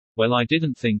Well, I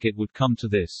didn't think it would come to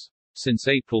this. Since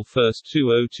April 1,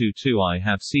 2022 I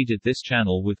have seeded this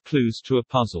channel with clues to a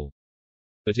puzzle.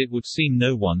 But it would seem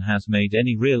no one has made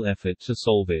any real effort to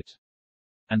solve it.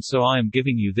 And so I am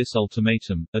giving you this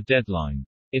ultimatum, a deadline.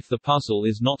 If the puzzle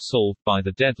is not solved by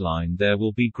the deadline, there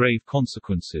will be grave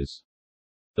consequences.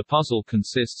 The puzzle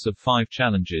consists of 5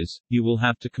 challenges, you will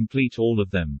have to complete all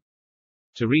of them.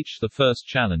 To reach the first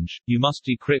challenge, you must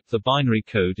decrypt the binary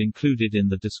code included in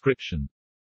the description.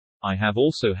 I have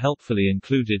also helpfully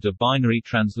included a binary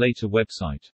translator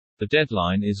website. The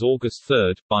deadline is August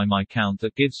 3, by my count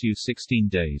that gives you 16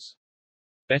 days.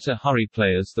 Better hurry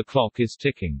players, the clock is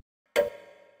ticking.